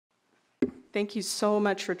Thank you so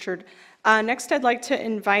much, Richard. Next, I'd like to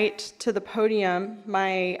invite to the podium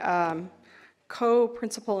my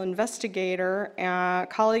co-principal investigator,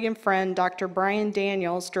 colleague and friend, Dr. Brian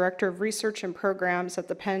Daniels, Director of Research and Programs at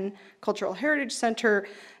the Penn Cultural Heritage Center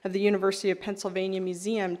of the University of Pennsylvania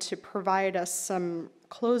Museum, to provide us some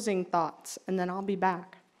closing thoughts, and then I'll be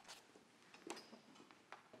back.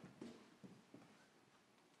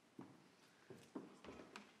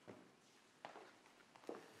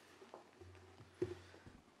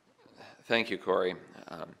 Thank you, Corey.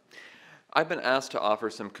 I've been asked to offer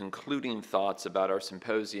some concluding thoughts about our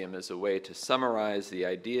symposium as a way to summarize the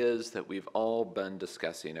ideas that we've all been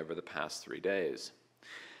discussing over the past 3 days.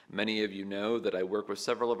 Many of you know that I work with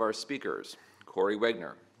several of our speakers, Corey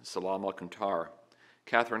Wegener, Salam Al-Kuntar,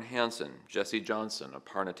 Catherine Hansen, Jesse Johnson,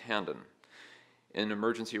 Aparna Tandon, in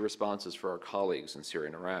emergency responses for our colleagues in Syria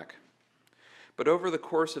and Iraq. But over the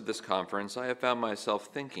course of this conference, I have found myself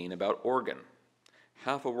thinking about Oregon,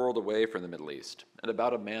 half a world away from the Middle East, and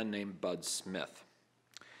about a man named Bud Smith.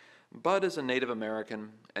 Bud is a Native American,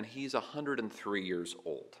 and he's 103 years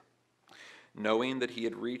old. Knowing that he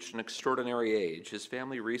had reached an extraordinary age, his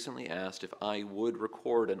family recently asked if I would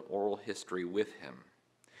record an oral history with him.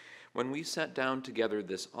 When we sat down together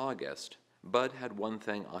this August, Bud had one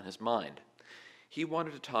thing on his mind. He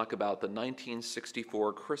wanted to talk about the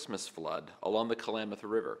 1964 Christmas flood along the Klamath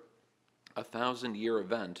River, a 1,000-year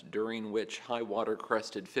event during which high water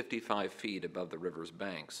crested 55 feet above the river's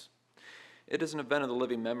banks. It is an event of the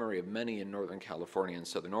living memory of many in Northern California and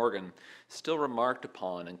Southern Oregon, still remarked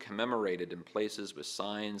upon and commemorated in places with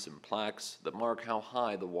signs and plaques that mark how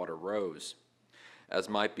high the water rose. As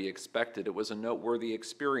might be expected, it was a noteworthy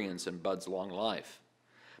experience in Bud's long life.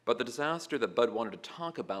 But the disaster that Bud wanted to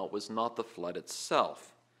talk about was not the flood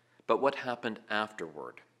itself, but what happened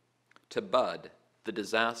afterward. To Bud, the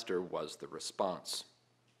disaster was the response.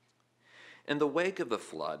 In the wake of the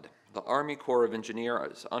flood, the Army Corps of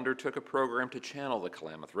Engineers undertook a program to channel the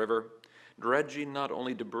Klamath River, dredging not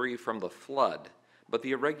only debris from the flood, but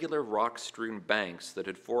the irregular rock-strewn banks that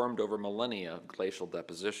had formed over millennia of glacial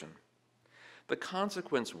deposition. The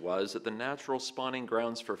consequence was that the natural spawning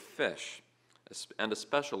grounds for fish, and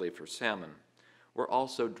especially for salmon, were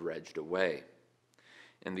also dredged away.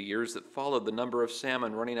 In the years that followed, the number of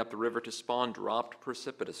salmon running up the river to spawn dropped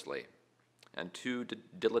precipitously, and two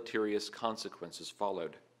deleterious consequences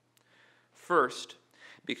followed. First,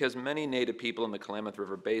 because many native people in the Klamath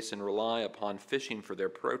River Basin rely upon fishing for their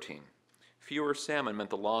protein, fewer salmon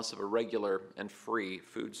meant the loss of a regular and free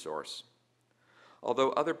food source.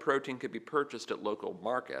 Although other protein could be purchased at local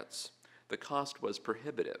markets, the cost was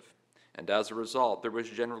prohibitive, and as a result, there was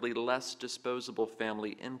generally less disposable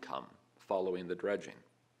family income following the dredging.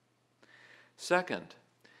 Second,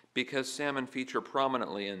 because salmon feature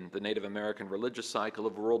prominently in the Native American religious cycle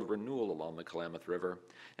of world renewal along the Klamath River,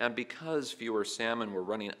 and because fewer salmon were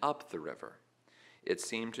running up the river, it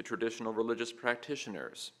seemed to traditional religious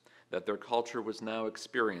practitioners that their culture was now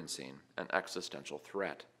experiencing an existential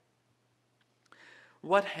threat.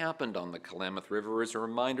 What happened on the Klamath River is a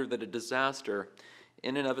reminder that a disaster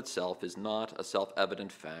in and of itself is not a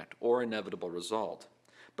self-evident fact or inevitable result,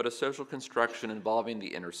 but a social construction involving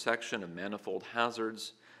the intersection of manifold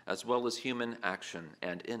hazards as well as human action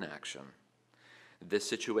and inaction. This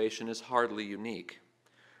situation is hardly unique.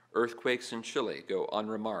 Earthquakes in Chile go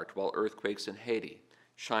unremarked, while earthquakes in Haiti,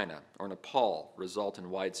 China, or Nepal result in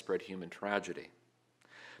widespread human tragedy.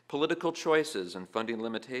 Political choices and funding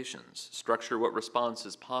limitations structure what response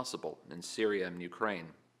is possible in Syria and Ukraine.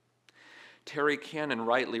 Terry Cannon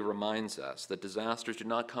rightly reminds us that disasters do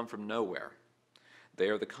not come from nowhere. They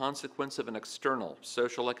are the consequence of an external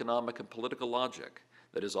social, economic, and political logic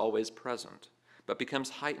that is always present, but becomes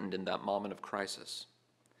heightened in that moment of crisis.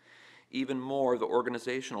 Even more, the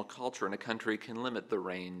organizational culture in a country can limit the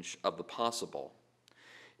range of the possible.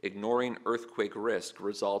 Ignoring earthquake risk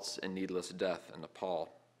results in needless death in Nepal.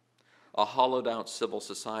 A hollowed-out civil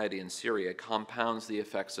society in Syria compounds the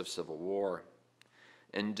effects of civil war.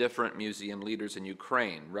 Indifferent museum leaders in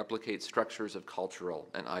Ukraine replicate structures of cultural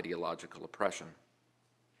and ideological oppression.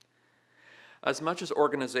 As much as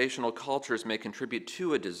organizational cultures may contribute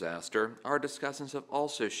to a disaster, our discussants have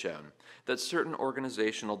also shown that certain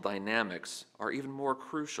organizational dynamics are even more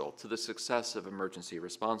crucial to the success of emergency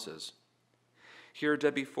responses. Here,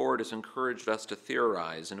 Debbie Ford has encouraged us to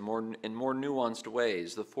theorize in more nuanced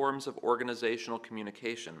ways the forms of organizational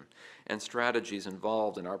communication and strategies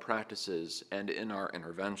involved in our practices and in our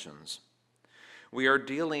interventions. We are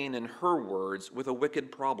dealing, in her words, with a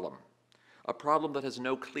wicked problem, a problem that has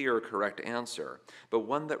no clear or correct answer, but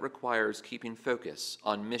one that requires keeping focus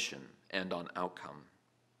on mission and on outcome.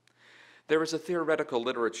 There is a theoretical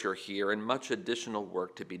literature here and much additional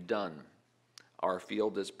work to be done. Our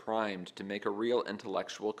field is primed to make a real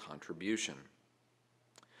intellectual contribution.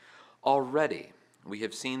 Already, we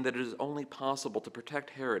have seen that it is only possible to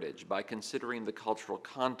protect heritage by considering the cultural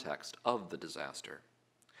context of the disaster.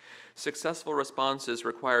 Successful responses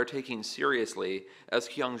require taking seriously, as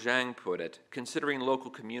Hyung Zhang put it, considering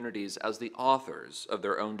local communities as the authors of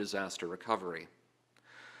their own disaster recovery.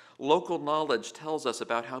 Local knowledge tells us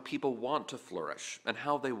about how people want to flourish and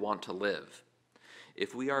how they want to live.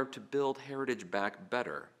 If we are to build heritage back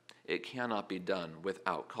better, it cannot be done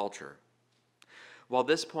without culture. While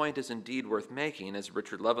this point is indeed worth making, as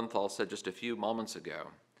Richard Leventhal said just a few moments ago,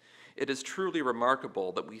 it is truly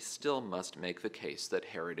remarkable that we still must make the case that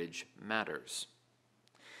heritage matters.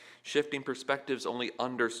 Shifting perspectives only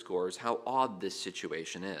underscores how odd this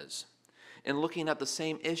situation is. In looking at the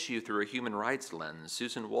same issue through a human rights lens,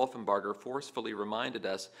 Susan Wolfenbarger forcefully reminded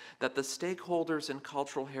us that the stakeholders in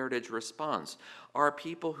cultural heritage response are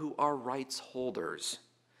people who are rights holders.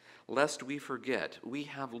 Lest we forget, we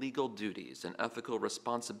have legal duties and ethical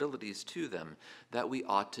responsibilities to them that we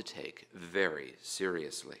ought to take very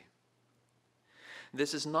seriously.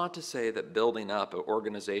 This is not to say that building up an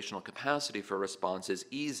organizational capacity for response is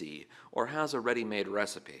easy or has a ready-made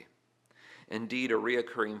recipe. Indeed, a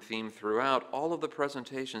reoccurring theme throughout all of the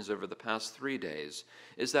presentations over the past 3 days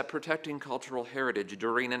is that protecting cultural heritage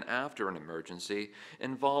during and after an emergency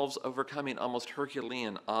involves overcoming almost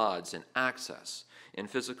Herculean odds in access, in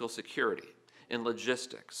physical security, in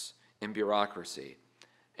logistics, in bureaucracy,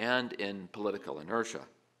 and in political inertia.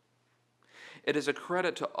 It is a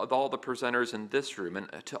credit to all the presenters in this room and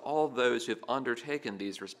to all those who have undertaken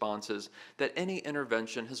these responses that any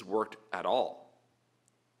intervention has worked at all.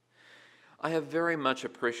 I have very much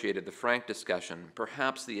appreciated the frank discussion,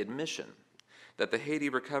 perhaps the admission, that the Haiti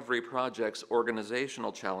Recovery Project's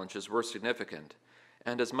organizational challenges were significant,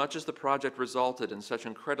 and as much as the project resulted in such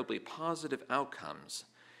incredibly positive outcomes,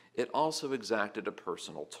 it also exacted a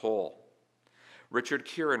personal toll. Richard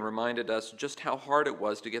Kieran reminded us just how hard it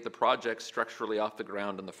was to get the project structurally off the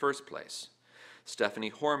ground in the first place. Stephanie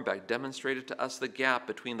Hornbeck demonstrated to us the gap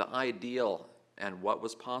between the ideal and what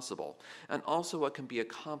was possible, and also what can be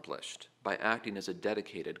accomplished by acting as a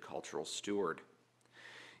dedicated cultural steward.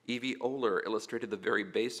 Evie Oler illustrated the very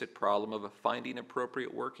basic problem of finding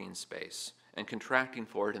appropriate working space and contracting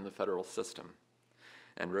for it in the federal system.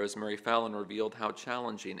 And Rosemary Fallon revealed how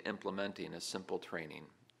challenging implementing a simple training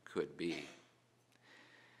could be.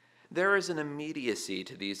 There is an immediacy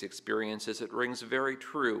to these experiences that rings very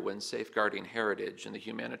true when safeguarding heritage in the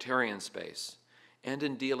humanitarian space and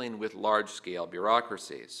in dealing with large-scale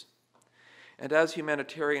bureaucracies. And as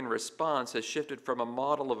humanitarian response has shifted from a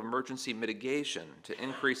model of emergency mitigation to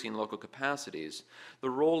increasing local capacities,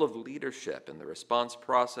 the role of leadership in the response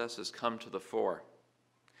process has come to the fore.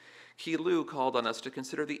 Ki Lu called on us to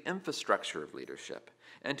consider the infrastructure of leadership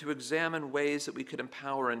and to examine ways that we could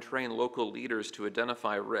empower and train local leaders to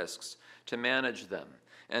identify risks, to manage them,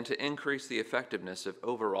 and to increase the effectiveness of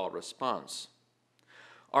overall response.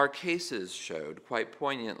 Our cases showed quite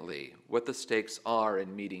poignantly what the stakes are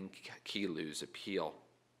in meeting Ki Lu's appeal.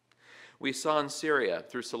 We saw in Syria,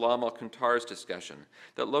 through Salam al-Kuntar's discussion,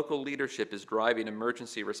 that local leadership is driving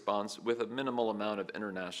emergency response with a minimal amount of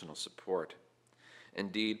international support.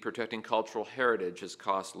 Indeed, protecting cultural heritage has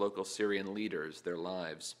cost local Syrian leaders their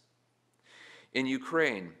lives. In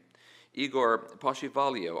Ukraine, Igor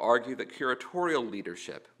Poshivalio argued that curatorial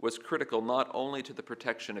leadership was critical not only to the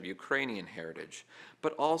protection of Ukrainian heritage,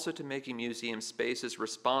 but also to making museum spaces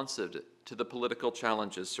responsive to the political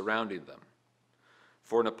challenges surrounding them.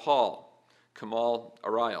 For Nepal, Kamal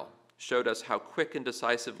Arayal showed us how quick and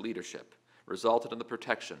decisive leadership resulted in the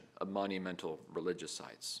protection of monumental religious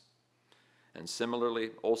sites. And similarly,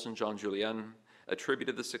 Olsen Jean Julien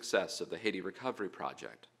attributed the success of the Haiti Recovery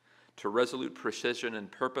Project to resolute precision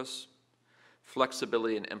and purpose,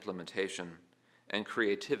 flexibility in implementation, and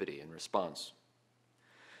creativity in response.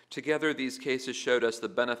 Together, these cases showed us the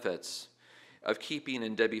benefits of keeping,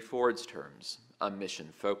 in Debbie Ford's terms, a mission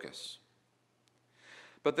focus.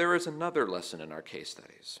 But there is another lesson in our case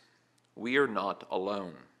studies. We are not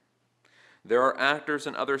alone. There are actors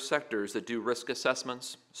in other sectors that do risk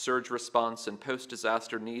assessments, surge response, and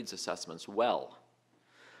post-disaster needs assessments well.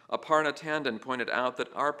 Aparna Tandon pointed out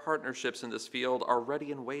that our partnerships in this field are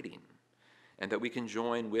ready and waiting, and that we can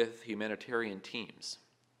join with humanitarian teams.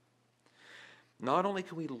 Not only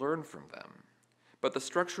can we learn from them, but the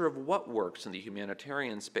structure of what works in the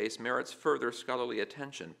humanitarian space merits further scholarly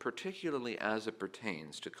attention, particularly as it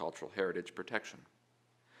pertains to cultural heritage protection.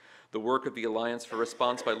 The work of the Alliance for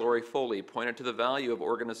Response by Lori Foley pointed to the value of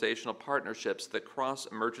organizational partnerships that cross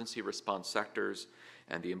emergency response sectors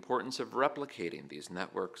and the importance of replicating these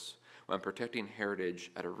networks when protecting heritage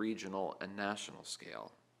at a regional and national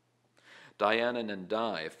scale. Diana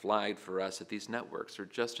Nandai flagged for us that these networks are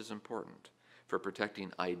just as important for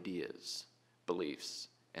protecting ideas, beliefs,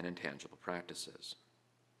 and intangible practices.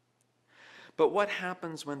 But what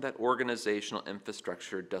happens when that organizational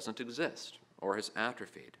infrastructure doesn't exist or has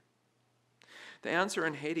atrophied? The answer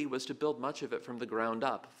in Haiti was to build much of it from the ground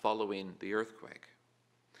up following the earthquake.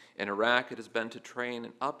 In Iraq, it has been to train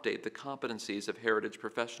and update the competencies of heritage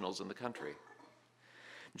professionals in the country.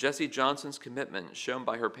 Jessie Johnson's commitment, shown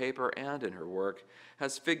by her paper and in her work,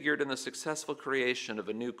 has figured in the successful creation of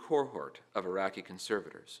a new cohort of Iraqi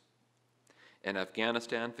conservators. In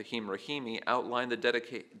Afghanistan, Fahim Rahimi outlined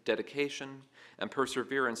the dedication and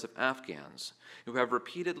perseverance of Afghans who have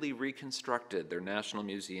repeatedly reconstructed their National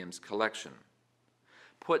Museum's collection.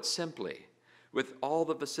 Put simply, with all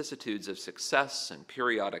the vicissitudes of success and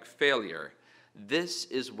periodic failure, this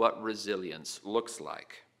is what resilience looks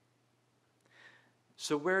like.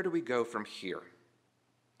 So where do we go from here?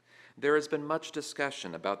 There has been much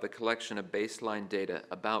discussion about the collection of baseline data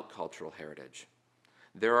about cultural heritage.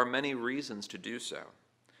 There are many reasons to do so: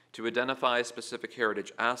 to identify specific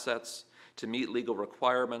heritage assets, to meet legal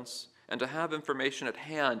requirements, and to have information at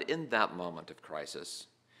hand in that moment of crisis.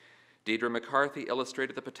 Deidre McCarthy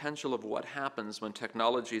illustrated the potential of what happens when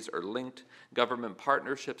technologies are linked, government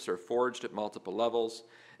partnerships are forged at multiple levels,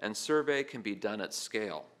 and survey can be done at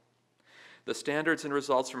scale. The standards and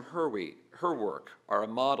results from her work are a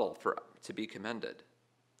model to be commended.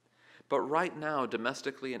 But right now,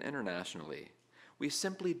 domestically and internationally, we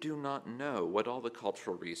simply do not know what all the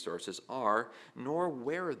cultural resources are, nor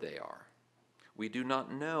where they are. We do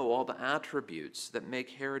not know all the attributes that make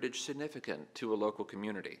heritage significant to a local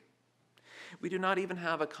community. We do not even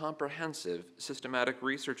have a comprehensive, systematic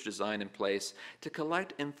research design in place to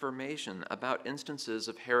collect information about instances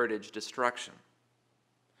of heritage destruction.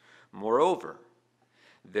 Moreover,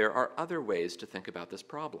 there are other ways to think about this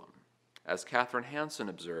problem. As Catherine Hansen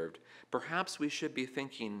observed, perhaps we should be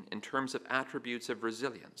thinking in terms of attributes of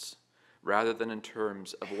resilience, rather than in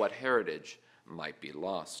terms of what heritage might be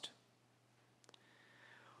lost.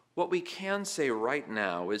 What we can say right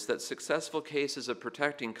now is that successful cases of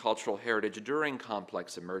protecting cultural heritage during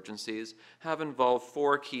complex emergencies have involved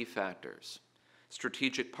 4 key factors: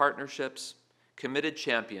 strategic partnerships, committed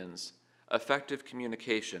champions, effective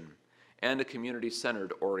communication, and a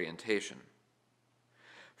community-centered orientation.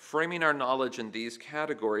 Framing our knowledge in these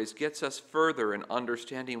categories gets us further in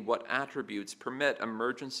understanding what attributes permit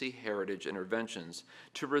emergency heritage interventions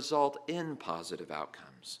to result in positive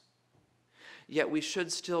outcomes. Yet we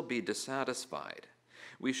should still be dissatisfied.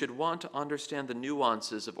 We should want to understand the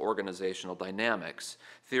nuances of organizational dynamics,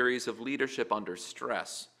 theories of leadership under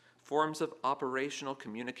stress, forms of operational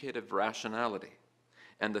communicative rationality,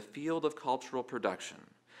 and the field of cultural production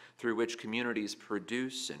through which communities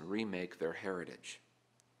produce and remake their heritage.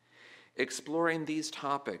 Exploring these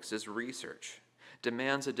topics as research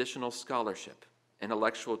demands additional scholarship,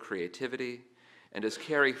 intellectual creativity, and, as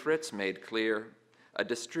Carrie Fritz made clear, a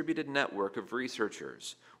distributed network of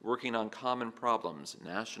researchers working on common problems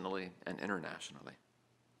nationally and internationally.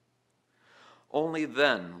 Only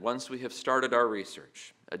then, once we have started our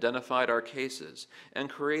research, identified our cases, and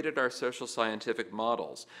created our social scientific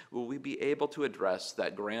models, will we be able to address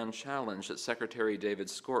that grand challenge that Secretary David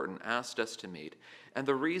Skorton asked us to meet, and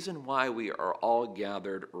the reason why we are all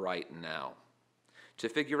gathered right now: to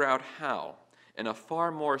figure out how, in a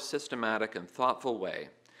far more systematic and thoughtful way,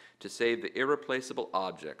 to save the irreplaceable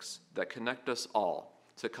objects that connect us all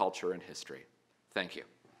to culture and history. Thank you.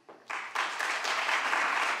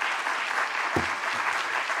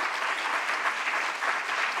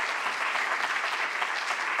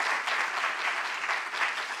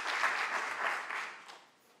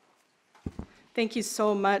 Thank you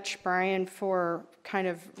so much, Brian, for kind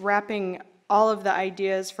of wrapping all of the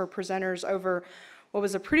ideas for presenters over what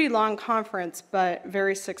was a pretty long conference, but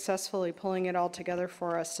very successfully pulling it all together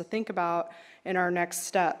for us to think about in our next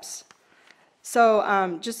steps.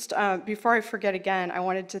 So before I forget again, I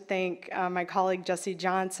wanted to thank my colleague Jessie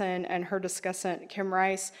Johnson and her discussant Kim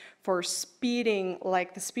Rice for speeding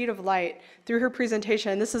like the speed of light through her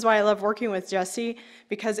presentation. This is why I love working with Jessie,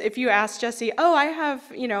 because if you ask Jessie, oh, I have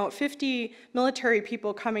 50 military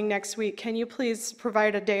people coming next week, can you please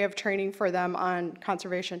provide a day of training for them on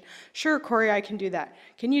conservation? Sure, Corey, I can do that.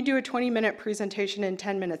 Can you do a 20-minute presentation in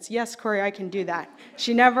 10 minutes? Yes, Corey, I can do that.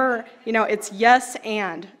 She never, it's yes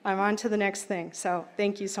and. I'm on to the next thing. So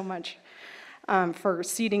thank you so much for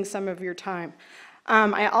ceding some of your time.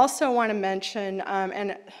 I also want to mention,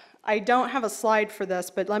 and I don't have a slide for this,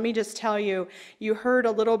 but let me just tell you, you heard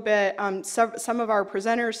a little bit, some of our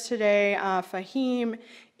presenters today, Fahim,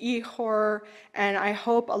 Ihor, and I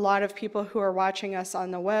hope a lot of people who are watching us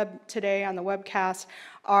on the web today, on the webcast,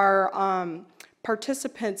 are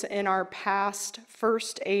participants in our past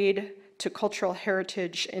First Aid to Cultural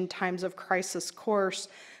Heritage in Times of Crisis course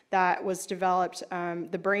that was developed,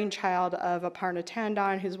 the brainchild of Aparna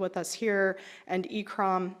Tandon, who's with us here, and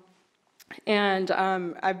Ikram. And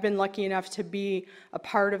I've been lucky enough to be a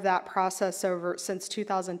part of that process since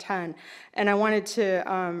 2010. And I wanted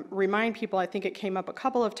to remind people, I think it came up a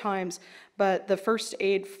couple of times, but the First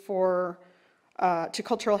Aid to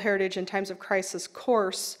Cultural Heritage in Times of Crisis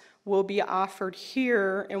course will be offered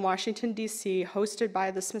here in Washington, D.C., hosted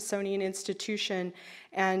by the Smithsonian Institution,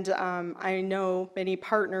 and I know many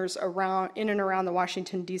partners in and around the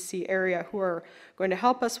Washington, D.C. area who are going to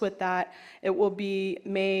help us with that. It will be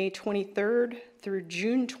May 23rd through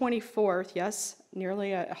June 24th, yes,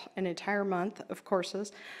 nearly an entire month of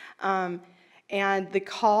courses. And the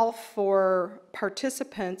call for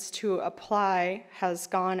participants to apply has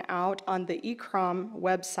gone out on the ICROM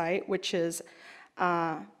website, which is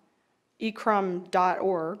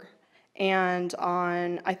ecrum.org, and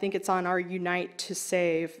I think it's on our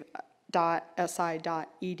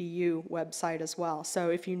unite2save.si.edu website as well.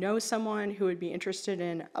 So if you know someone who would be interested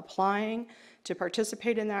in applying to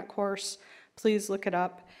participate in that course, please look it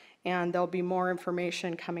up, and there'll be more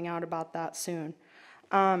information coming out about that soon.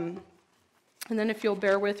 And then if you'll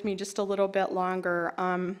bear with me just a little bit longer,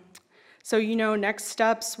 so next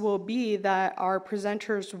steps will be that our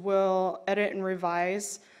presenters will edit and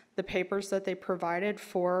revise the papers that they provided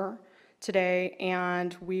for today,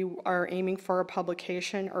 and we are aiming for a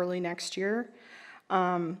publication early next year.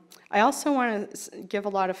 I also want to give a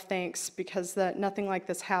lot of thanks, because nothing like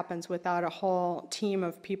this happens without a whole team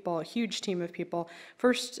of people, a huge team of people.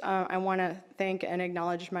 First, I want to thank and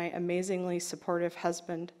acknowledge my amazingly supportive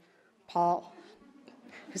husband, Paul,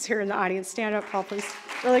 who's here in the audience. Stand up, Paul, please.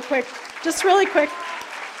 Really quick, just really quick.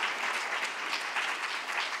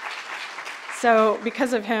 So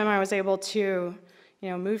because of him, I was able to,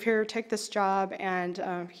 move here, take this job,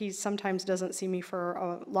 and he sometimes doesn't see me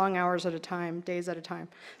for long hours at a time, days at a time.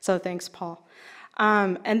 So thanks, Paul.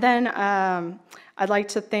 And then I'd like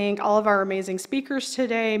to thank all of our amazing speakers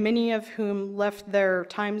today, many of whom left their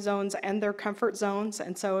time zones and their comfort zones,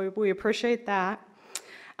 and so we appreciate that.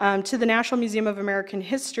 To the National Museum of American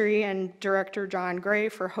History and Director John Gray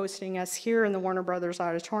for hosting us here in the Warner Brothers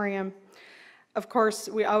Auditorium. Of course,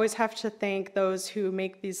 we always have to thank those who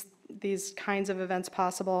make these kinds of events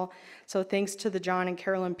possible. So thanks to the John and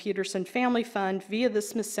Carolyn Peterson Family Fund via the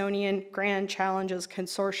Smithsonian Grand Challenges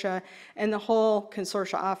Consortia and the whole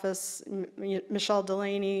consortia office, Michelle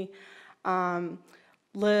Delaney,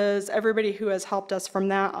 Liz, everybody who has helped us from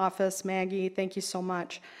that office, Maggie, thank you so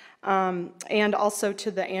much. And also to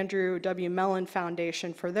the Andrew W. Mellon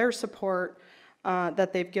Foundation for their support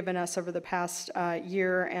that they've given us over the past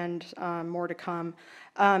year, and more to come.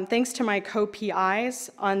 Thanks to my co-PIs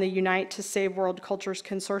on the Unite to Save World Cultures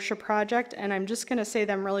Consortia project, and I'm just going to say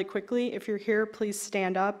them really quickly. If you're here, please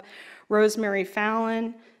stand up. Rosemary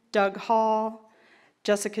Fallon, Doug Hall,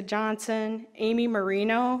 Jessica Johnson, Amy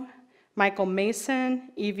Marino, Michael Mason,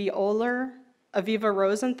 Evie Oler, Aviva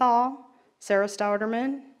Rosenthal, Sarah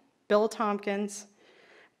Stouderman, Bill Tompkins,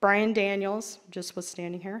 Brian Daniels, just was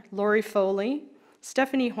standing here, Lori Foley,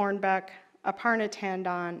 Stephanie Hornbeck, Aparna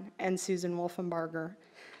Tandon, and Susan Wolfenbarger.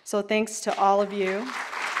 So thanks to all of you.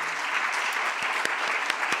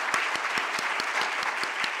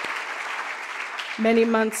 Many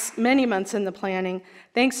months in the planning.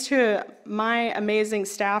 Thanks to my amazing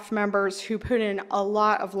staff members who put in a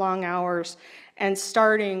lot of long hours, and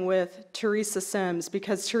starting with Teresa Sims,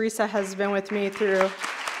 because Teresa has been with me through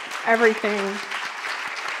everything.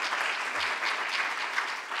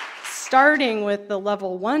 Starting with the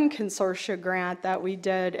Level 1 Consortia grant that we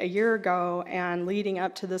did a year ago, and leading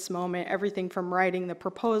up to this moment, everything from writing the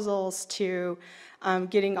proposals to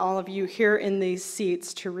getting all of you here in these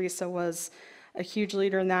seats. Teresa was a huge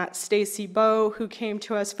leader in that. Stacy Bowe, who came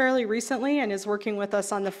to us fairly recently and is working with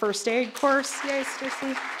us on the first aid course. Yay,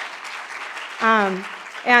 Stacy.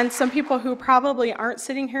 And some people who probably aren't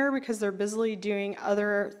sitting here because they're busily doing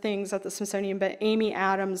other things at the Smithsonian, but Amy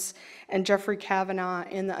Adams and Jeffrey Kavanaugh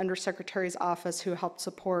in the Undersecretary's office, who helped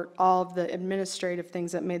support all of the administrative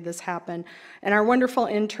things that made this happen. And our wonderful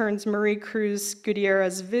interns, Marie Cruz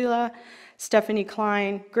Gutierrez Villa, Stephanie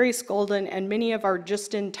Klein, Grace Golden, and many of our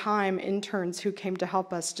just-in-time interns who came to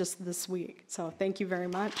help us just this week. So thank you very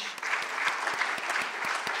much.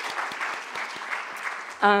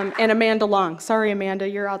 And Amanda Long. Sorry, Amanda,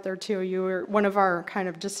 you're out there too. You were one of our kind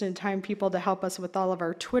of just-in-time people to help us with all of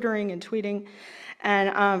our twittering and tweeting.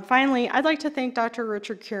 And finally, I'd like to thank Dr.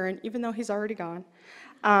 Richard Curran, even though he's already gone,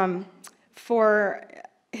 for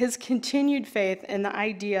his continued faith in the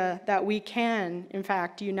idea that we can, in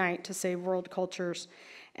fact, unite to save world cultures.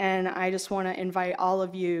 And I just want to invite all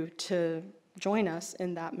of you to join us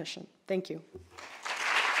in that mission. Thank you.